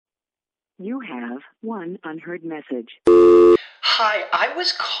You have one unheard message. Hi, I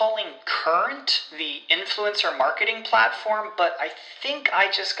was calling Current, the influencer marketing platform, but I think I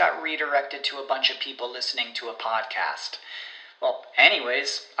just got redirected to a bunch of people listening to a podcast. Well,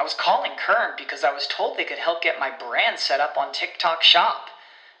 anyways, I was calling Current because I was told they could help get my brand set up on TikTok Shop,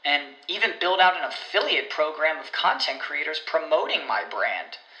 and even build out an affiliate program of content creators promoting my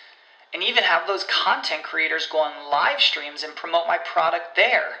brand, and even have those content creators go on live streams and promote my product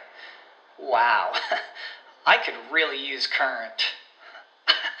there. Wow, I could really use Current.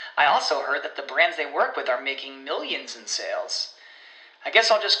 I also heard that the brands they work with are making millions in sales. I guess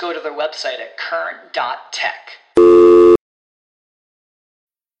I'll just go to their website at current.tech.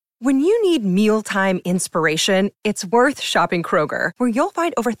 When you need mealtime inspiration, it's worth shopping Kroger, where you'll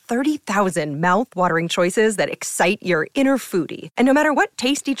find over 30,000 mouth-watering choices that excite your inner foodie. And no matter what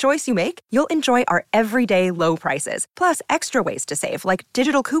tasty choice you make, you'll enjoy our everyday low prices, plus extra ways to save, like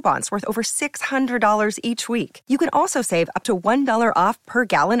digital coupons worth over $600 each week. You can also save up to $1 off per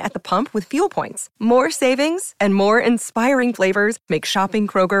gallon at the pump with fuel points. More savings and more inspiring flavors make shopping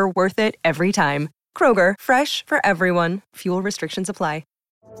Kroger worth it every time. Kroger, fresh for everyone. Fuel restrictions apply.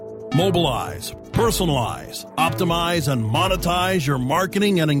 Mobilize, personalize, optimize, and monetize your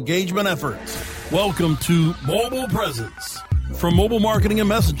marketing and engagement efforts. Welcome to Mobile Presence. From mobile marketing and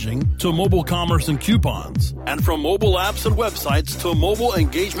messaging to mobile commerce and coupons, and from mobile apps and websites to mobile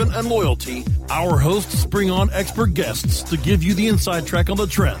engagement and loyalty, our hosts bring on expert guests to give you the inside track on the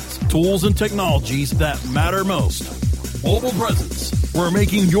trends, tools, and technologies that matter most. Mobile Presence, where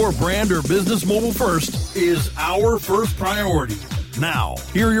making your brand or business mobile first is our first priority. Now,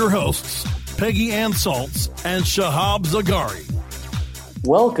 here are your hosts, Peggy Ann Saltz and Shahab Zagari.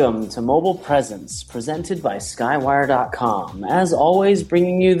 Welcome to Mobile Presence, presented by Skywire.com. As always,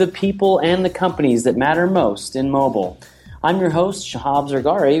 bringing you the people and the companies that matter most in mobile. I'm your host, Shahab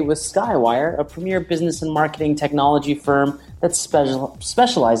Zagari, with Skywire, a premier business and marketing technology firm that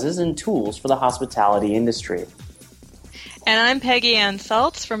specializes in tools for the hospitality industry. And I'm Peggy Ann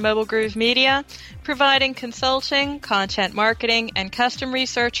Saltz from Mobile Groove Media, providing consulting, content marketing, and custom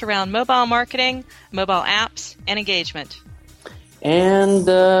research around mobile marketing, mobile apps, and engagement. And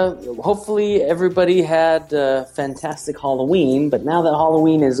hopefully everybody had a fantastic Halloween, but now that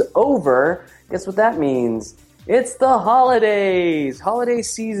Halloween is over, guess what that means? It's the holidays, holiday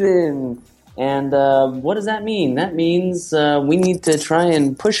season. And what does that mean? That means we need to try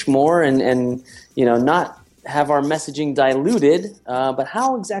and push more and not have our messaging diluted, but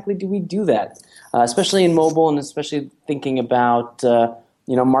how exactly do we do that? Especially in mobile, and especially thinking about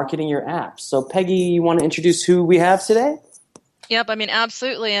marketing your apps. So, Peggy, you want to introduce who we have today? Yep, I mean,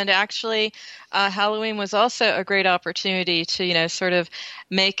 absolutely. And actually, Halloween was also a great opportunity to, sort of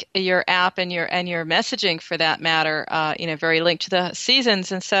make your app and your messaging, for that matter, very linked to the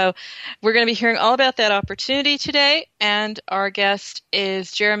seasons. And so we're going to be hearing all about that opportunity today. And our guest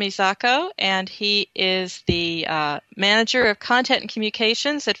is Jeremy Zacco, and he is the manager of content and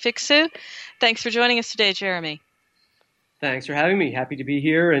communications at Fixu. Thanks for joining us today, Jeremy. Thanks for having me. Happy to be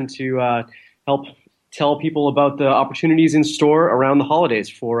here and to help tell people about the opportunities in store around the holidays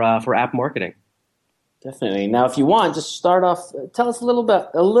for app marketing. Definitely. Now, if you want, just start off. Tell us a little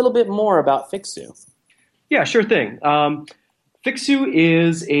bit more about Fixu. Yeah, sure thing. Fixu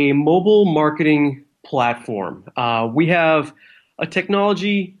is a mobile marketing platform. We have a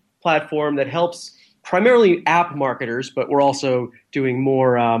technology platform that helps primarily app marketers, but we're also doing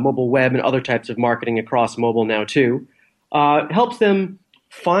more mobile web and other types of marketing across mobile now too. Helps them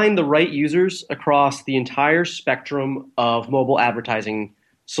find the right users across the entire spectrum of mobile advertising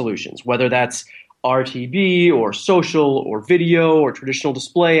solutions, whether that's RTB or social or video or traditional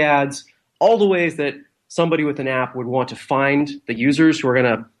display ads, all the ways that somebody with an app would want to find the users who are going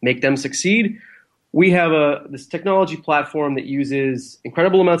to make them succeed. We have this technology platform that uses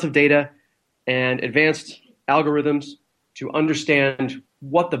incredible amounts of data and advanced algorithms to understand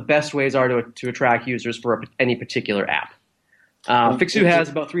what the best ways are to attract users for any particular app. Fixu has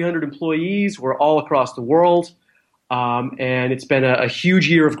about 300 employees. We're all across the world, and it's been a huge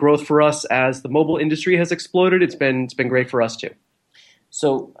year of growth for us as the mobile industry has exploded. It's been great for us too.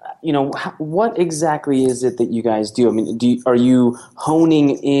 So, what exactly is it that you guys do? I mean, are you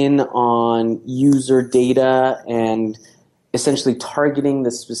honing in on user data and essentially targeting the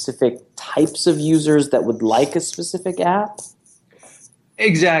specific types of users that would like a specific app?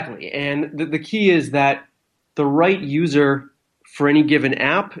 Exactly, and the key is that the right user for any given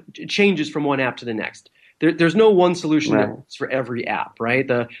app changes from one app to the next. There's no one solution that's for every app, right?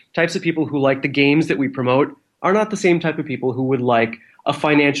 The types of people who like the games that we promote are not the same type of people who would like a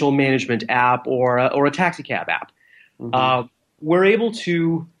financial management app or a taxi cab app. Mm-hmm. We're able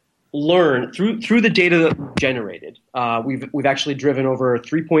to learn through the data generated. We've actually driven over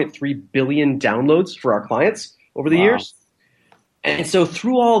 3.3 billion downloads for our clients over the years. And so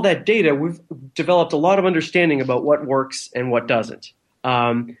through all that data, we've developed a lot of understanding about what works and what doesn't.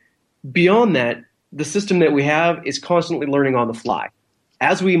 Beyond that, the system that we have is constantly learning on the fly.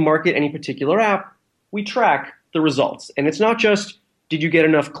 As we market any particular app, we track the results. And it's not just, did you get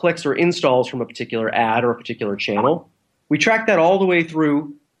enough clicks or installs from a particular ad or a particular channel? We track that all the way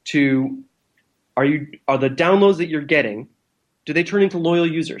through to, are the downloads that you're getting, do they turn into loyal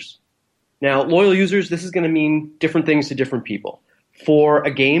users? Now, loyal users, this is going to mean different things to different people. For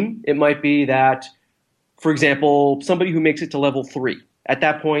a game, it might be that, for example, somebody who makes it to level 3. At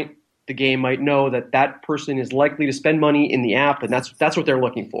that point, the game might know that that person is likely to spend money in the app, and that's what they're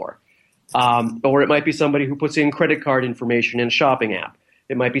looking for. Or it might be somebody who puts in credit card information in a shopping app.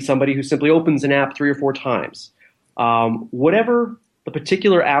 It might be somebody who simply opens an app 3 or 4 times. Whatever the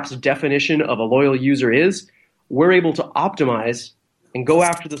particular app's definition of a loyal user is, we're able to optimize and go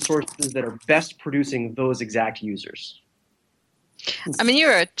after the sources that are best producing those exact users. I mean,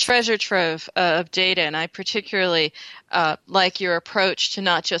 you're a treasure trove of data, and I particularly like your approach to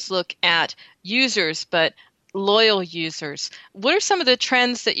not just look at users, but loyal users. What are some of the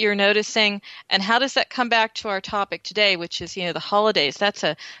trends that you're noticing, and how does that come back to our topic today, which is, the holidays? That's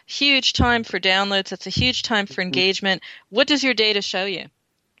a huge time for downloads. That's a huge time for engagement. What does your data show you?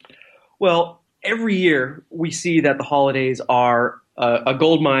 Well, every year we see that the holidays are a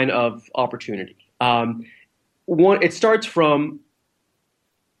goldmine of opportunity. It starts from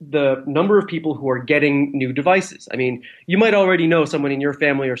the number of people who are getting new devices. I mean, you might already know someone in your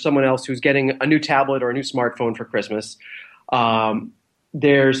family or someone else who's getting a new tablet or a new smartphone for Christmas.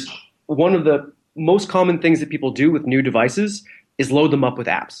 There's one of the most common things that people do with new devices is load them up with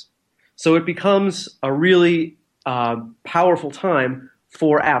apps. So it becomes a really powerful time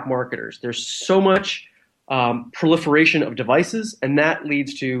for app marketers. There's so much proliferation of devices, and that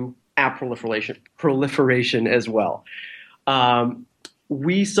leads to app proliferation as well.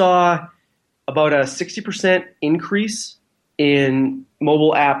 We saw about a 60% increase in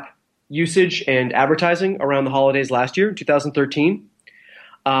mobile app usage and advertising around the holidays last year, 2013.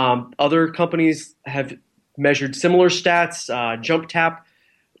 Other companies have measured similar stats. JumpTap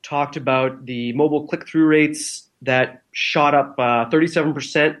talked about the mobile click-through rates that shot up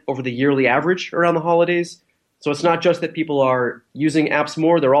 37% over the yearly average around the holidays. So it's not just that people are using apps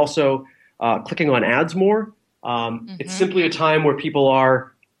more, they're also clicking on ads more. It's simply a time where people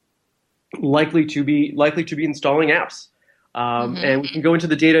are likely to be installing apps. And we can go into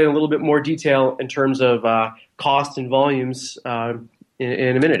the data in a little bit more detail in terms of cost and volumes in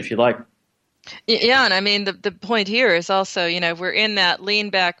a minute, if you'd like. Yeah, and I mean, the point here is also, we're in that lean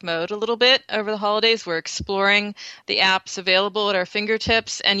back mode a little bit over the holidays. We're exploring the apps available at our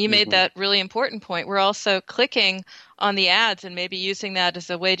fingertips, and you made that really important point. We're also clicking on the ads and maybe using that as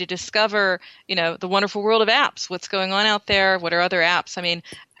a way to discover, the wonderful world of apps, what's going on out there, what are other apps. I mean,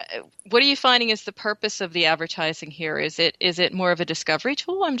 what are you finding is the purpose of the advertising here? Is it more of a discovery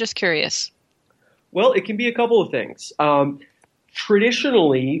tool? I'm just curious. Well, it can be a couple of things.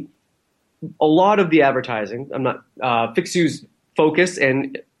 Traditionally, a lot of the advertising, Fixu's focus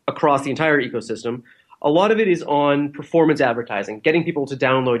and across the entire ecosystem, a lot of it is on performance advertising, getting people to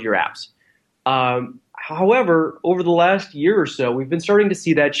download your apps. However, over the last year or so, we've been starting to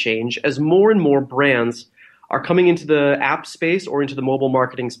see that change as more and more brands are coming into the app space or into the mobile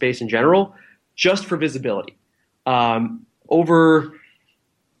marketing space in general, just for visibility. Over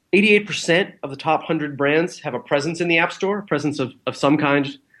 88% of the top 100 brands have a presence in the App Store, a presence of some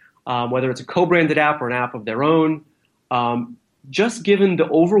kind, whether it's a co-branded app or an app of their own. Just given the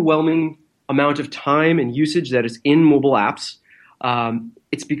overwhelming amount of time and usage that is in mobile apps,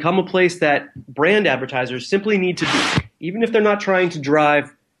 it's become a place that brand advertisers simply need to be. Even if they're not trying to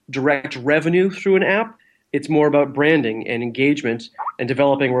drive direct revenue through an app, it's more about branding and engagement and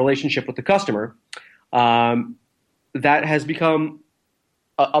developing a relationship with the customer. That has become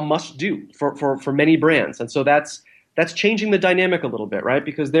a must-do for many brands. And so that's changing the dynamic a little bit, right?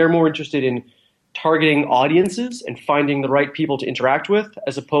 Because they're more interested in targeting audiences and finding the right people to interact with,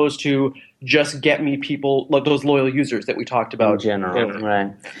 as opposed to just get me people, like those loyal users that we talked about. In general,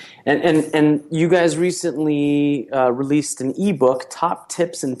 right. And you guys recently released an ebook, Top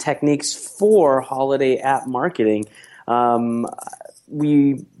Tips and Techniques for Holiday App Marketing.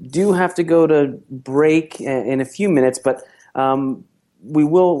 We do have to go to break in a few minutes, but we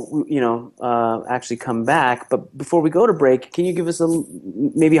will, actually come back. But before we go to break, can you give us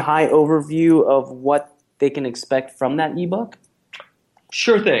maybe a high overview of what they can expect from that ebook?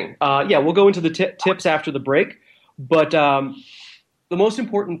 Sure thing. We'll go into the tips after the break. But the most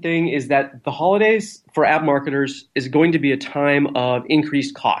important thing is that the holidays for app marketers is going to be a time of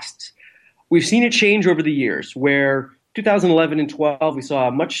increased costs. We've seen it change over the years where 2011 and 12, we saw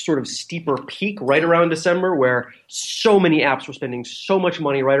a much sort of steeper peak right around December where so many apps were spending so much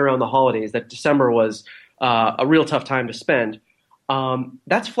money right around the holidays that December was a real tough time to spend.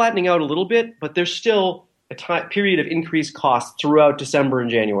 That's flattening out a little bit, but there's still a period of increased costs throughout December and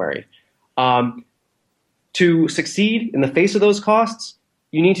January. To succeed in the face of those costs,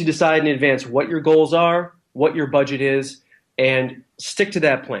 you need to decide in advance what your goals are, what your budget is, and stick to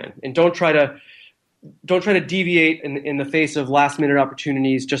that plan. And don't try to deviate in the face of last-minute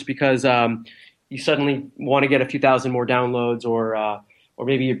opportunities just because you suddenly want to get a few thousand more downloads or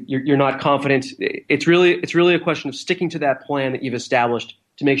maybe you're not confident. It's really a question of sticking to that plan that you've established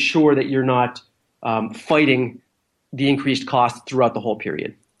to make sure that you're not fighting the increased costs throughout the whole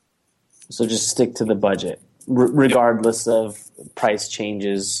period. So just stick to the budget, regardless of price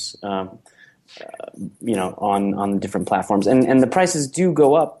changes, on different platforms. And the prices do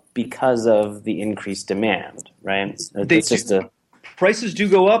go up because of the increased demand, right? Prices do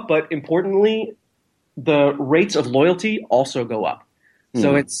go up, but importantly, the rates of loyalty also go up.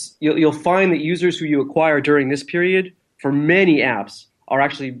 So you'll find that users who you acquire during this period for many apps are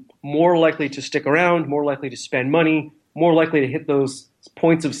actually more likely to stick around, more likely to spend money, more likely to hit those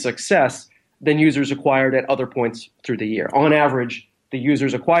points of success than users acquired at other points through the year. On average, the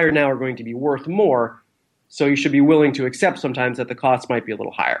users acquired now are going to be worth more, so you should be willing to accept sometimes that the cost might be a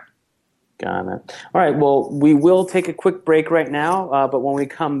little higher. Got it. All right, well, we will take a quick break right now, but when we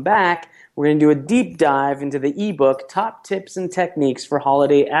come back, we're going to do a deep dive into the ebook, Top Tips and Techniques for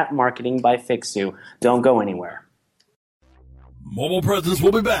Holiday App Marketing by Fixu. Don't go anywhere. Mobile Presence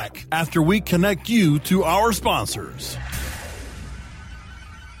will be back after we connect you to our sponsors.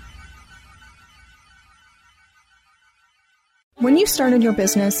 When you started your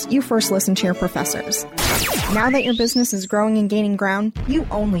business, you first listened to your professors. Now that your business is growing and gaining ground, you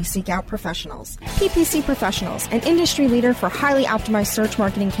only seek out professionals. PPC Professionals, an industry leader for highly optimized search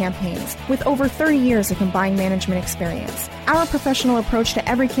marketing campaigns with over 30 years of combined management experience. Our professional approach to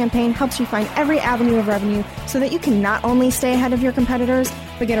every campaign helps you find every avenue of revenue so that you can not only stay ahead of your competitors,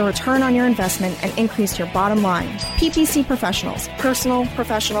 but get a return on your investment and increase your bottom line. PPC Professionals, personal,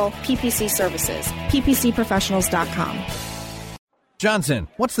 professional, PPC services. ppcprofessionals.com. Johnson,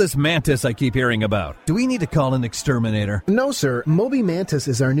 what's this Mantis I keep hearing about? Do we need to call an exterminator? No, sir. Moby Mantis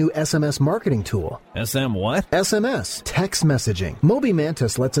is our new SMS marketing tool. SM what? SMS, text messaging. Moby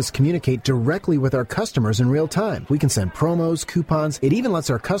Mantis lets us communicate directly with our customers in real time. We can send promos, coupons. It even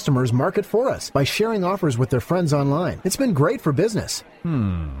lets our customers market for us by sharing offers with their friends online. It's been great for business.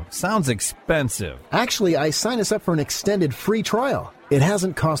 Sounds expensive. Actually, I signed us up for an extended free trial. It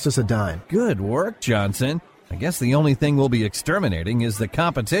hasn't cost us a dime. Good work, Johnson. I guess the only thing we'll be exterminating is the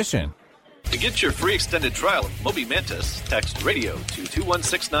competition. To get your free extended trial of Moby Mantis, text radio to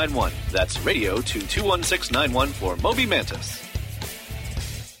 21691. That's radio to 21691 for Moby Mantis.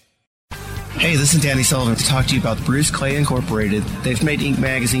 Hey, this is Danny Sullivan to talk to you about Bruce Clay Incorporated. They've made Inc.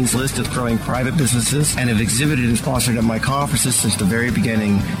 Magazine's list of growing private businesses and have exhibited and sponsored at my conferences since the very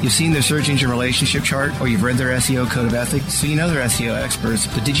beginning. You've seen their search engine relationship chart, or you've read their SEO code of ethics, so you know they're SEO experts.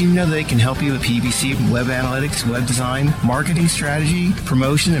 But did you know they can help you with PPC, web analytics, web design, marketing strategy,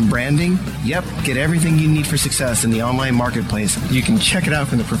 promotion, and branding? Yep, get everything you need for success in the online marketplace. You can check it out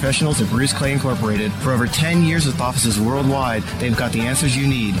from the professionals at Bruce Clay Incorporated. For over 10 years with offices worldwide, they've got the answers you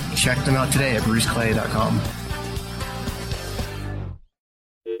need. Check them out today at bruceclay.com.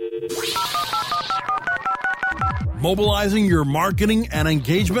 Mobilizing your marketing and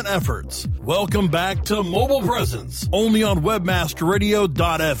engagement efforts. Welcome back to Mobile Presence, only on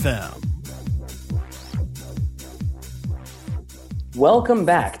webmasterradio.fm. Welcome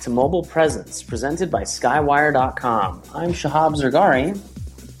back to Mobile Presence, presented by Skywire.com. I'm Shahab Zergari.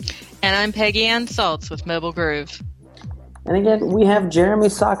 And I'm Peggy Ann Saltz with Mobile Groove. And again, we have Jeremy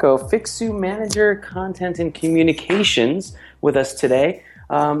Sacco, Fixu Manager, Content and Communications, with us today.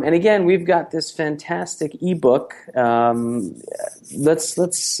 And again, we've got this fantastic ebook.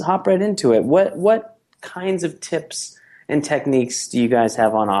 Let's hop right into it. What kinds of tips and techniques do you guys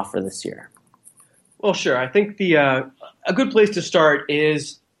have on offer this year? Well, sure. I think a good place to start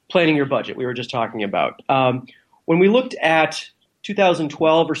is planning your budget. We were just talking about when we looked at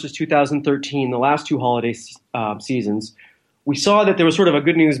 2012 versus 2013, the last two holiday seasons. We saw that there was sort of a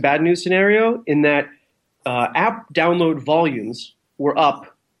good news, bad news scenario in that app download volumes were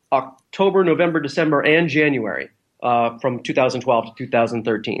up October, November, December, and January from 2012 to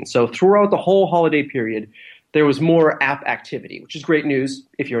 2013. So throughout the whole holiday period, there was more app activity, which is great news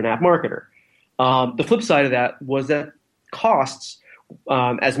if you're an app marketer. The flip side of that was that costs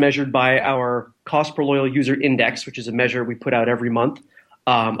as measured by our cost per loyal user index, which is a measure we put out every month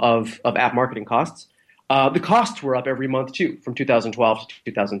of app marketing costs, the costs were up every month too, from 2012 to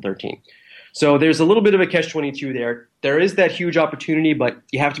 2013. So there's a little bit of a catch-22 there. There is that huge opportunity, but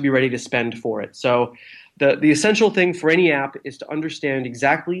you have to be ready to spend for it. So the essential thing for any app is to understand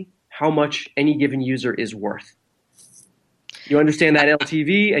exactly how much any given user is worth. You understand that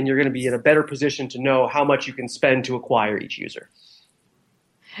LTV, and you're going to be in a better position to know how much you can spend to acquire each user.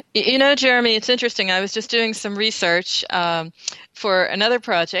 You know, Jeremy, it's interesting. I was just doing some research for another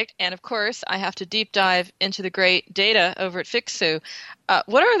project, and of course, I have to deep dive into the great data over at Fixu.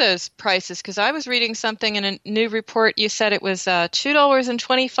 What are those prices? Because I was reading something in a new report. You said it was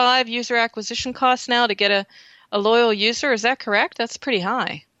 $2.25 user acquisition cost now to get a loyal user. Is that correct? That's pretty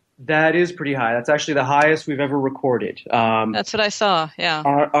high. That is pretty high. That's actually the highest we've ever recorded. That's what I saw. Yeah.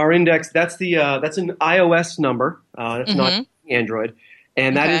 Our index. That's an iOS number. That's not Android.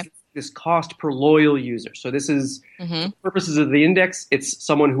 And that is this cost per loyal user. So this is, for purposes of the index, it's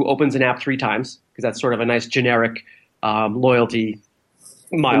someone who opens an app 3 times, because that's sort of a nice generic loyalty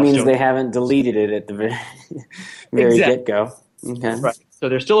milestone. It means they haven't deleted it at the very get-go. Okay. Right. So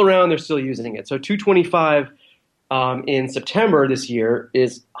they're still around, they're still using it. So 225 in September this year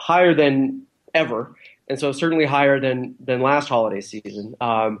is higher than ever, and so certainly higher than last holiday season.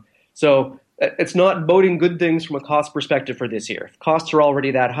 So it's not boding good things from a cost perspective for this year. If costs are already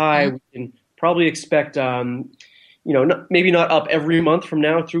that high, we can probably expect, maybe not up every month from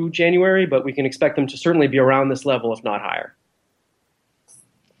now through January, but we can expect them to certainly be around this level, if not higher.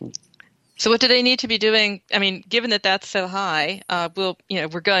 So what do they need to be doing? I mean, given that that's so high,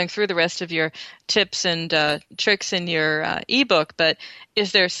 we're going through the rest of your tips and tricks in your ebook, but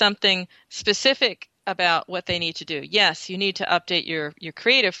is there something specific about what they need to do? Yes, you need to update your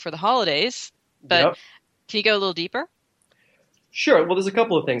creative for the holidays, but can you go a little deeper? Sure. Well, there's a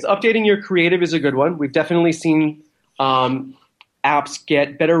couple of things. Updating your creative is a good one. We've definitely seen apps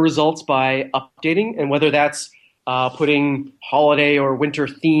get better results by updating, and whether that's putting holiday or winter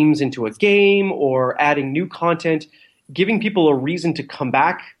themes into a game or adding new content, giving people a reason to come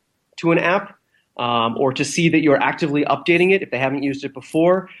back to an app or to see that you're actively updating it if they haven't used it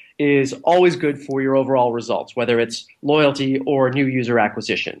before is always good for your overall results, whether it's loyalty or new user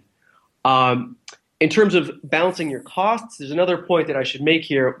acquisition. In terms of balancing your costs, there's another point that I should make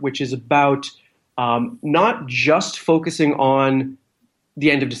here, which is about not just focusing on the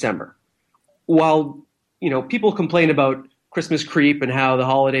end of December. While people complain about Christmas creep and how the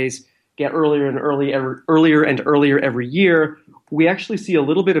holidays get earlier and earlier every year, we actually see a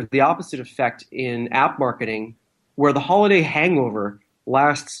little bit of the opposite effect in app marketing, where the holiday hangover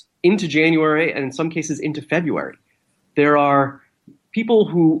lasts into January and in some cases into February. There are people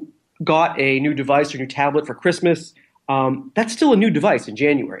who got a new device or new tablet for Christmas. That's still a new device in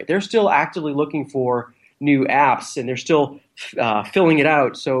January. They're still actively looking for new apps, and they're still filling it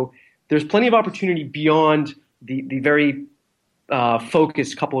out. So there's plenty of opportunity beyond the very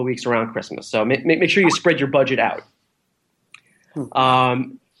focused couple of weeks around Christmas. So make sure you spread your budget out.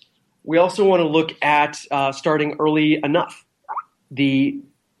 We also want to look at starting early enough. The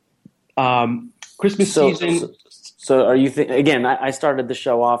Christmas season. So are you again? I started the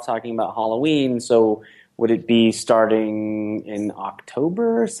show off talking about Halloween. So would it be starting in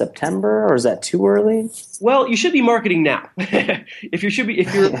October, September, or is that too early? Well, you should be marketing now. If you're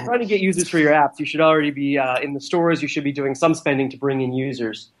trying to get users for your apps, you should already be in the stores. You should be doing some spending to bring in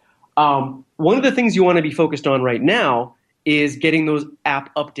users. One of the things you want to be focused on right now is getting those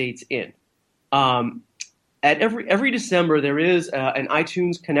app updates in. At every December, there is an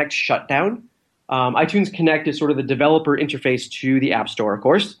iTunes Connect shutdown. iTunes Connect is sort of the developer interface to the App Store, of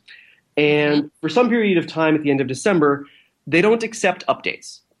course. And for some period of time at the end of December, they don't accept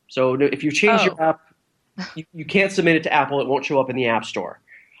updates. So if you change your app, you can't submit it to Apple. It won't show up in the App Store.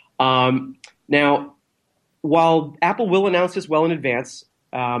 Now, while Apple will announce this well in advance,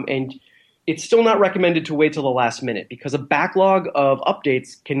 and it's still not recommended to wait till the last minute, because a backlog of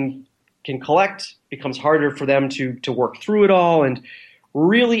updates can collect, becomes harder for them to work through it all. And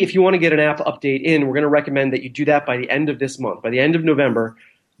really, if you want to get an app update in, we're going to recommend that you do that by the end of this month, by the end of November.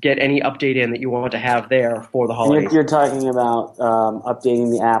 Get any update in that you want to have there for the holidays. You're talking about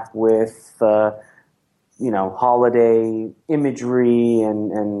updating the app with, holiday imagery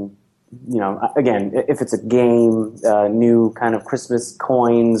and again, if it's a game, new kind of Christmas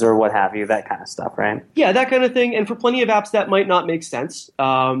coins or what have you, that kind of stuff, right? Yeah, that kind of thing. And for plenty of apps, that might not make sense.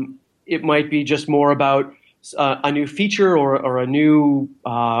 It might be just more about a new feature or a new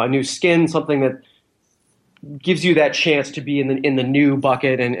skin, something that gives you that chance to be in the new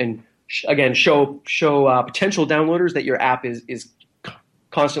bucket and again show potential downloaders that your app is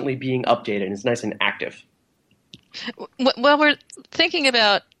constantly being updated and it's nice and active. Well, we're thinking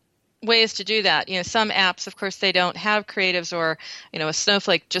about ways to do that. Some apps, of course, they don't have creatives, or, a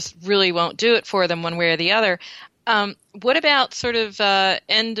Snowflake just really won't do it for them one way or the other. What about sort of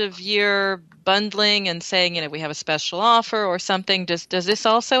end of year bundling and saying, we have a special offer or something? Does this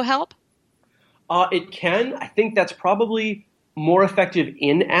also help? It can. I think that's probably more effective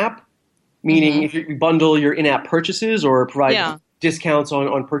in-app, meaning if you bundle your in-app purchases or provide discounts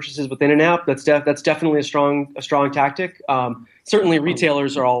on purchases within an app, that's definitely a strong tactic. Certainly,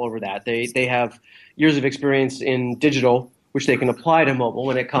 retailers are all over that. They have years of experience in digital, which they can apply to mobile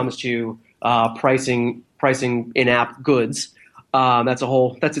when it comes to pricing in-app goods. That's a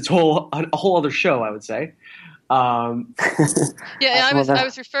whole other show, I would say. I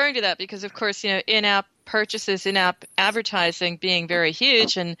was referring to that because, of course, in-app purchases, in-app advertising being very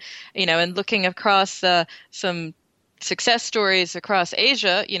huge, and and looking across some success stories across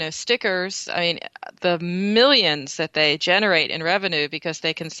Asia, stickers. I mean, the millions that they generate in revenue because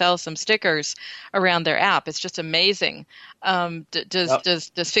they can sell some stickers around their app. It's just amazing. Does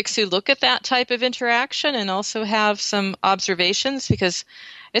Fixu look at that type of interaction and also have some observations, because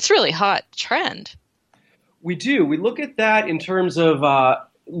it's really hot trend? We do. We look at that in terms of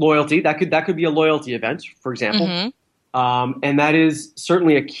loyalty. That could be a loyalty event, for example, and that is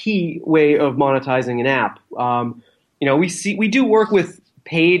certainly a key way of monetizing an app. We do work with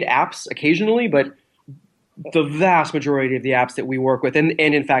paid apps occasionally, but the vast majority of the apps that we work with, and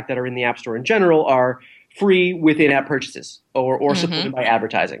in fact that are in the App Store in general, are free with in-app purchases or supported by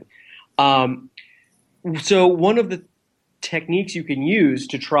advertising. So one of the techniques you can use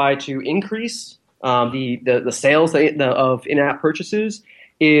to try to increase the sales of in-app purchases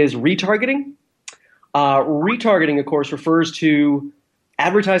is retargeting. Retargeting, of course, refers to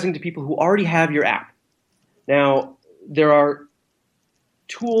advertising to people who already have your app. Now, there are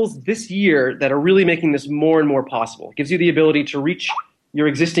tools this year that are really making this more and more possible. It gives you the ability to reach your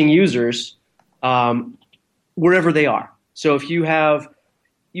existing users wherever they are. So if you have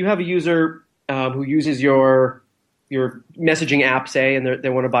a user who uses your messaging app, say, and they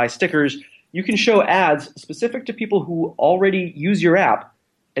want to buy stickers, you can show ads specific to people who already use your app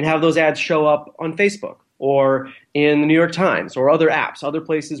and have those ads show up on Facebook or in the New York Times or other apps, other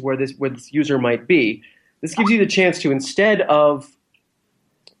places where this user might be. This gives you the chance to, instead of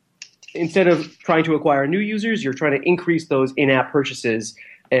trying to acquire new users, you're trying to increase those in-app purchases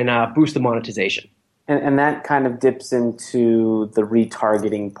and boost the monetization. And that kind of dips into the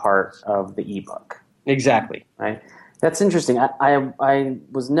retargeting part of the ebook. Exactly. Right. That's interesting. I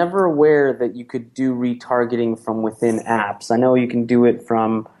was never aware that you could do retargeting from within apps. I know you can do it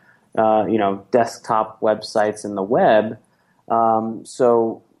from desktop websites and the web.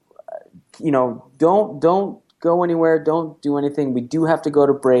 Don't go anywhere. Don't do anything. We do have to go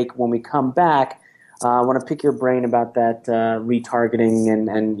to break. When we come back, I want to pick your brain about that retargeting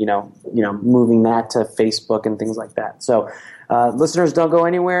and moving that to Facebook and things like that. So, listeners, don't go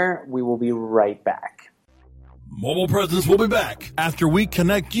anywhere. We will be right back. Mobile Presence will be back after we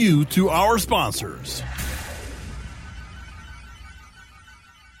connect you to our sponsors.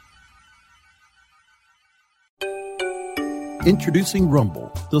 Introducing Rumble,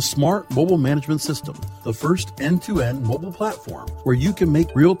 the smart mobile management system, the first end-to-end mobile platform where you can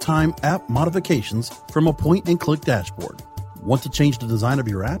make real-time app modifications from a point-and-click dashboard. Want to change the design of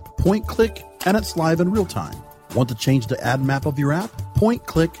your app? Point-click, and it's live in real time. Want to change the ad map of your app?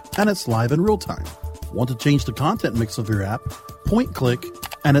 Point-click, and it's live in real time. Want to change the content mix of your app? Point-click,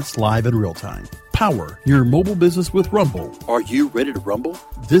 and it's live in real time. Power your mobile business with Rumble. Are you ready to rumble?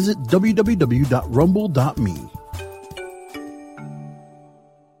 Visit www.rumble.me.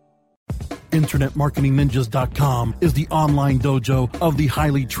 InternetMarketingNinjas.com is the online dojo of the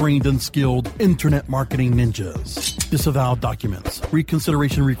highly trained and skilled Internet Marketing Ninjas. Disavow documents,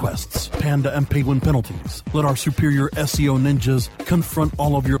 reconsideration requests, Panda and Penguin penalties. Let our superior SEO ninjas confront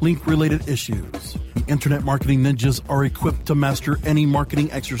all of your link-related issues. The Internet Marketing Ninjas are equipped to master any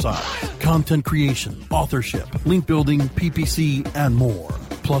marketing exercise, content creation, authorship, link building, PPC, and more.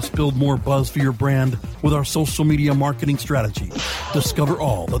 Plus, build more buzz for your brand with our social media marketing strategy. Discover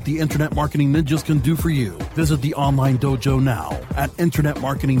all that the Internet Marketing Ninjas can do for you. Visit the online dojo now at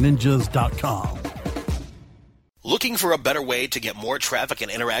InternetMarketingNinjas.com. Looking for a better way to get more traffic and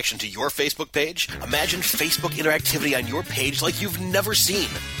interaction to your Facebook page? Imagine Facebook interactivity on your page like you've never seen.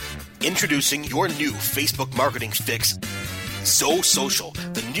 Introducing your new Facebook marketing fix, ZoSocial,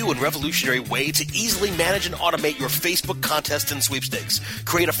 the new and revolutionary way to easily manage and automate your Facebook contests and sweepstakes.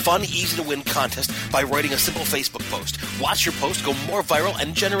 Create a fun, easy-to-win contest by writing a simple Facebook post. Watch your post go more viral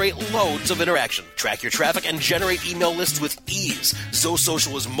and generate loads of interaction. Track your traffic and generate email lists with ease.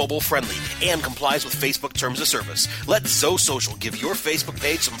 ZoSocial is mobile-friendly and complies with Facebook terms of service. Let ZoSocial give your Facebook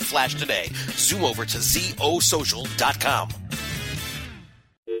page some flash today. Zoom over to ZoSocial.com.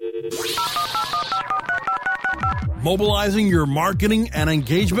 Mobilizing your marketing and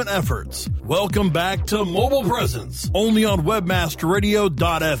engagement efforts. Welcome back to Mobile Presence, only on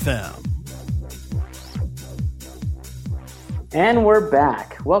webmasterradio.fm. And we're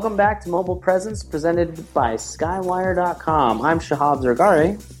back. Welcome back to Mobile Presence, presented by Skywire.com. I'm Shahab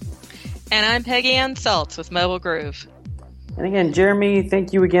Zergari. And I'm Peggy Ann Saltz with Mobile Groove. And again, Jeremy,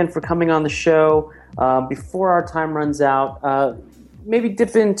 thank you again for coming on the show. Before our time runs out, maybe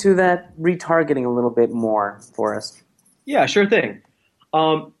dip into that retargeting a little bit more for us. Yeah, sure thing.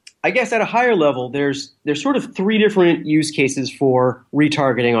 I guess at a higher level, there's sort of three different use cases for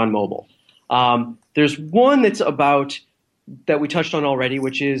retargeting on mobile. There's one that's that we touched on already,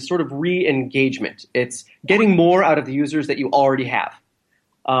 which is sort of re-engagement. It's getting more out of the users that you already have.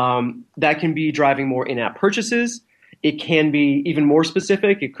 That can be driving more in-app purchases. It can be even more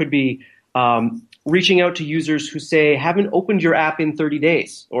specific. It could be reaching out to users who, say, haven't opened your app in 30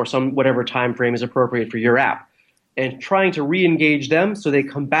 days or some whatever time frame is appropriate for your app, and trying to re-engage them so they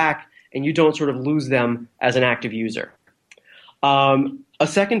come back and you don't sort of lose them as an active user. A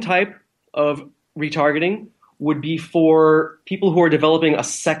second type of retargeting would be for people who are developing a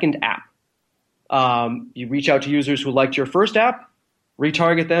second app. You reach out to users who liked your first app,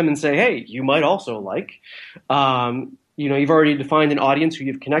 retarget them and say, hey, you might also like. You've already defined an audience who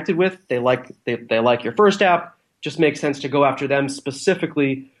you've connected with. They like your first app. Just makes sense to go after them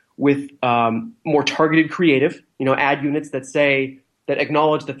specifically with more targeted creative. Ad units that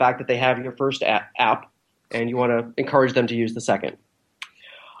acknowledge the fact that they have your first app, and you want to encourage them to use the second.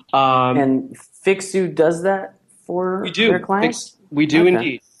 And Fixu does that for their clients? We do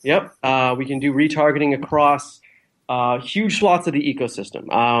indeed. Yep. We can do retargeting across huge swaths of the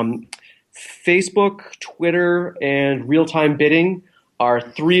ecosystem. Facebook, Twitter, and real-time bidding are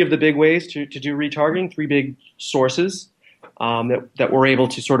three of the big ways to do retargeting, three big sources that we're able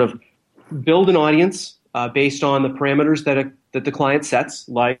to sort of build an audience based on the parameters that the client sets.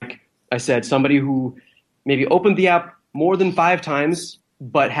 Like I said, somebody who maybe opened the app more than 5 times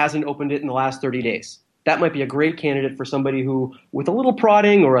but hasn't opened it in the last 30 days. That might be a great candidate for somebody who, with a little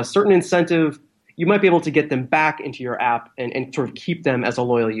prodding or a certain incentive, you might be able to get them back into your app and sort of keep them as a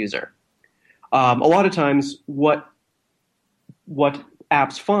loyal user. A lot of times what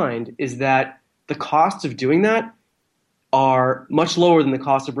apps find is that the costs of doing that are much lower than the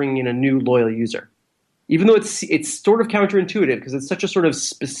cost of bringing in a new loyal user. Even though it's sort of counterintuitive because it's such a sort of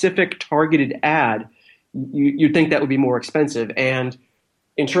specific targeted ad, you'd think that would be more expensive. And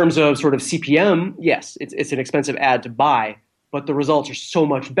in terms of sort of CPM, yes, it's an expensive ad to buy, but the results are so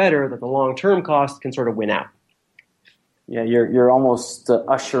much better that the long-term cost can sort of win out. Yeah, you're almost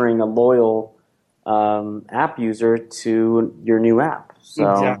ushering a loyal app user to your new app.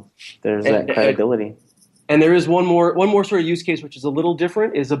 So there's that credibility. And there is one more sort of use case which is a little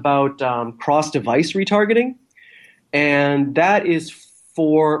different, is about cross-device retargeting. And that is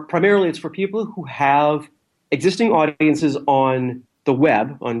primarily it's for people who have existing audiences on the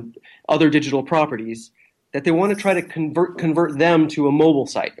web, on other digital properties, that they want to try to convert them to a mobile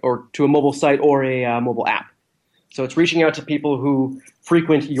site or a mobile app. So it's reaching out to people who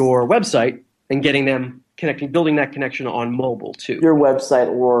frequent your website and getting them building that connection on mobile too. Your website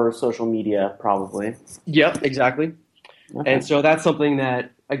or social media, probably. Yep, exactly. Okay. And so that's something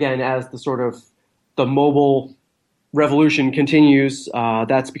that, again, as the mobile revolution continues,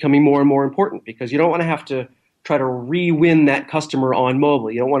 that's becoming more and more important because you don't want to have to try to re-win that customer on mobile.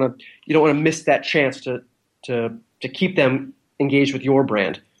 You don't want to miss that chance to keep them engaged with your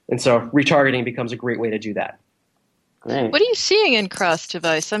brand. And so retargeting becomes a great way to do that. Great. What are you seeing in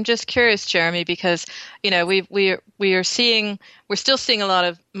cross-device? I'm just curious, Jeremy, because we're still seeing a lot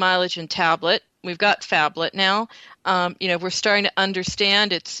of mileage in tablet. We've got phablet now. We're starting to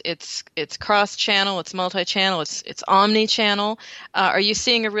understand it's cross-channel, it's multi-channel, it's omni-channel. Are you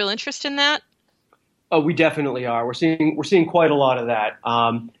seeing a real interest in that? Oh, we definitely are. We're seeing quite a lot of that.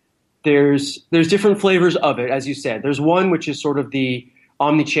 There's different flavors of it, as you said. There's one which is sort of the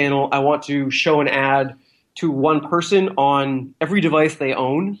omni-channel. I want to show an ad to one person on every device they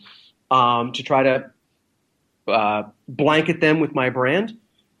own to try to blanket them with my brand.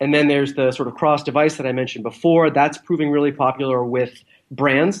 And then there's the sort of cross-device that I mentioned before. That's proving really popular with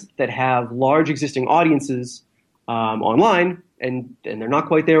brands that have large existing audiences online, and they're not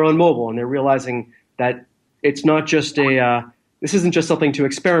quite there on mobile, and they're realizing that it's not just this isn't just something to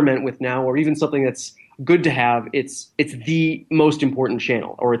experiment with now, or even something that's good to have. It's the most important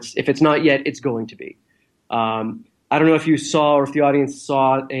channel, or if it's not yet, it's going to be. I don't know if you saw, or if the audience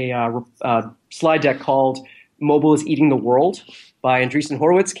saw a slide deck called "Mobile is Eating the World" by Andreessen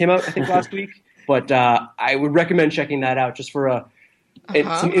Horowitz, came out I think last week. But I would recommend checking that out just for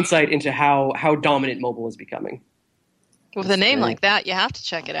some insight into how dominant mobile is becoming. With a name like that, you have to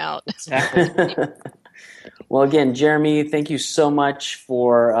check it out. Exactly. Well, again, Jeremy, thank you so much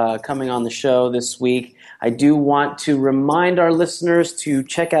for coming on the show this week. I do want to remind our listeners to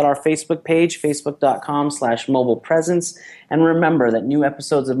check out our Facebook page, facebook.com/mobilepresence. And remember that new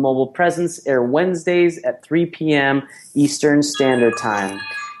episodes of Mobile Presence air Wednesdays at 3 p.m. Eastern Standard Time.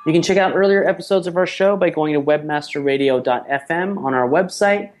 You can check out earlier episodes of our show by going to webmasterradio.fm on our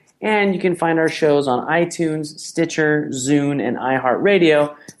website. And you can find our shows on iTunes, Stitcher, Zune, and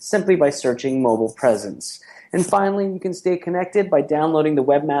iHeartRadio simply by searching Mobile Presence. And finally, you can stay connected by downloading the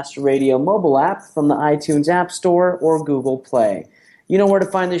Webmaster Radio mobile app from the iTunes App Store or Google Play. You know where to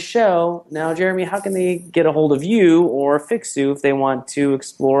find the show. Now, Jeremy, how can they get a hold of you or Fixu if they want to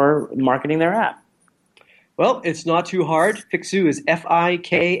explore marketing their app? Well, it's not too hard. Fixu is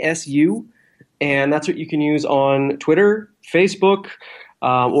FIKSU, and that's what you can use on Twitter, Facebook,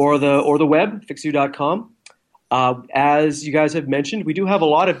 or the web, fixu.com. As you guys have mentioned, we do have a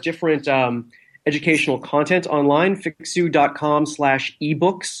lot of different educational content online.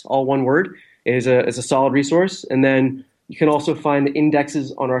 Fixu.com/ebooks, all one word, is a solid resource. And then you can also find the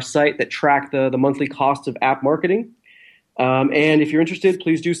indexes on our site that track the monthly cost of app marketing. And if you're interested,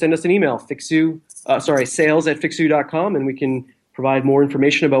 please do send us an email, sales@fixu.com, and we can provide more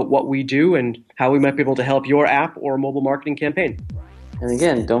information about what we do and how we might be able to help your app or mobile marketing campaign. And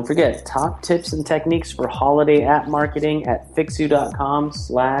again, don't forget, top tips and techniques for holiday app marketing at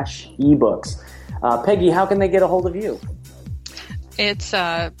fixu.com/ebooks. Peggy, how can they get a hold of you? It's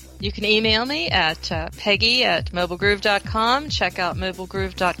you can email me at peggy@mobilegroove.com. Check out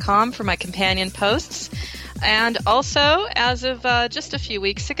mobilegroove.com for my companion posts. And also, as of just a few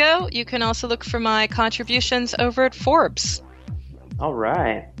weeks ago, you can also look for my contributions over at Forbes. All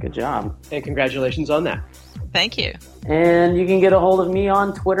right. Good job. And congratulations on that. Thank you. And you can get a hold of me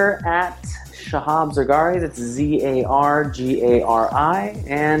on Twitter at Shahab Zargari. That's ZARGARI.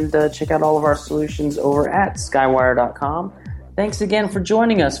 And check out all of our solutions over at Skywire.com. Thanks again for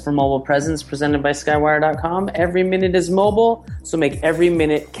joining us for Mobile Presence presented by Skywire.com. Every minute is mobile, so make every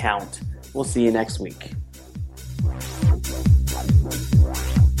minute count. We'll see you next week.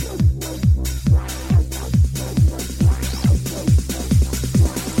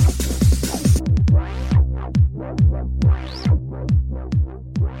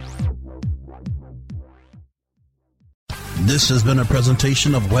 This has been a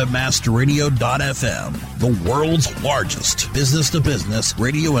presentation of WebmasterRadio.fm, the world's largest business-to-business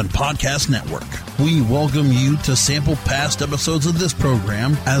radio and podcast network. We welcome you to sample past episodes of this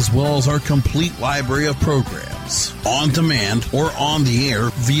program, as well as our complete library of programs, on demand or on the air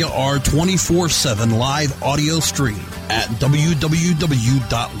via our 24/7 live audio stream at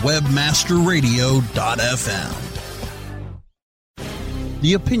www.webmasterradio.fm.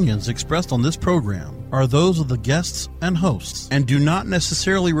 The opinions expressed on this program are those of the guests and hosts and do not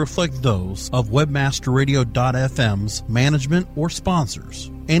necessarily reflect those of WebmasterRadio.fm's management or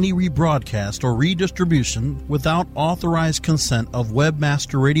sponsors. Any rebroadcast or redistribution without authorized consent of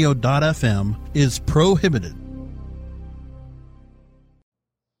WebmasterRadio.fm is prohibited.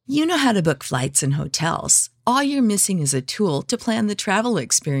 You know how to book flights and hotels. All you're missing is a tool to plan the travel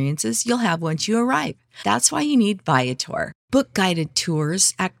experiences you'll have once you arrive. That's why you need Viator. Book guided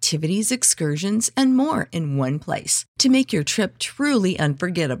tours, activities, excursions, and more in one place to make your trip truly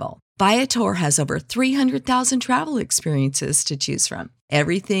unforgettable. Viator has over 300,000 travel experiences to choose from.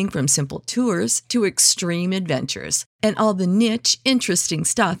 Everything from simple tours to extreme adventures and all the niche, interesting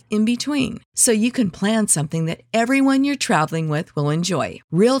stuff in between. So you can plan something that everyone you're traveling with will enjoy.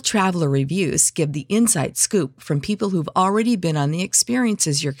 Real traveler reviews give the inside scoop from people who've already been on the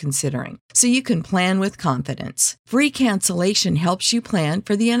experiences you're considering. So you can plan with confidence. Free cancellation helps you plan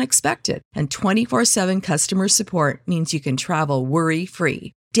for the unexpected. And 24/7 customer support means you can travel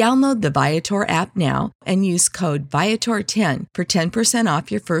worry-free. Download the Viator app now and use code Viator10 for 10%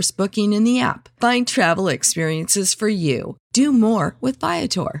 off your first booking in the app. Find travel experiences for you. Do more with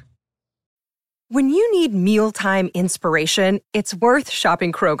Viator. When you need mealtime inspiration, it's worth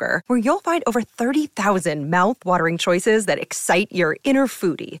shopping Kroger, where you'll find over 30,000 mouth-watering choices that excite your inner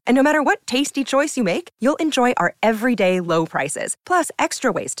foodie. And no matter what tasty choice you make, you'll enjoy our everyday low prices, plus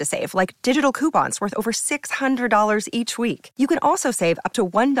extra ways to save, like digital coupons worth over $600 each week. You can also save up to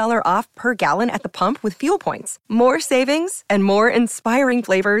 $1 off per gallon at the pump with fuel points. More savings and more inspiring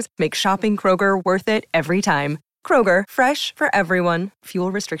flavors make shopping Kroger worth it every time. Kroger, fresh for everyone.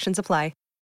 Fuel restrictions apply.